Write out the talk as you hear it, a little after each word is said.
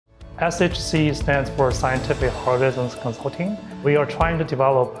SHC stands for Scientific Horizons Consulting. We are trying to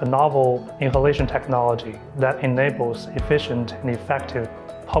develop a novel inhalation technology that enables efficient and effective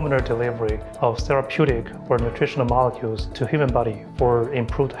pulmonary delivery of therapeutic or nutritional molecules to human body for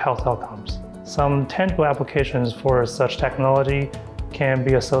improved health outcomes. Some tangible applications for such technology can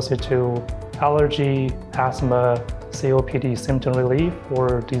be associated to allergy, asthma, COPD symptom relief,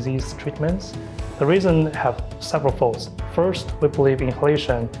 or disease treatments. The reason have several folds. First, we believe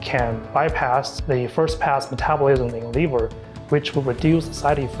inhalation can bypass the first-pass metabolism in liver, which will reduce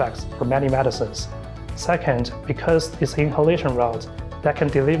side effects for many medicines. Second, because it's inhalation route that can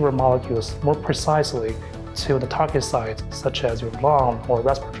deliver molecules more precisely to the target site, such as your lung or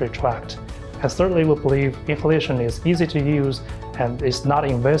respiratory tract. And thirdly, we believe inhalation is easy to use and is not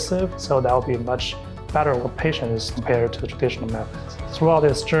invasive, so that will be much better for patients compared to traditional methods. Throughout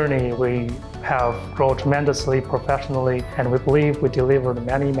this journey, we have grown tremendously professionally, and we believe we delivered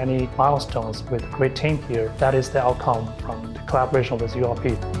many milestones with a great team here. That is the outcome from the collaboration with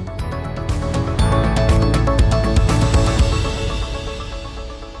ULP.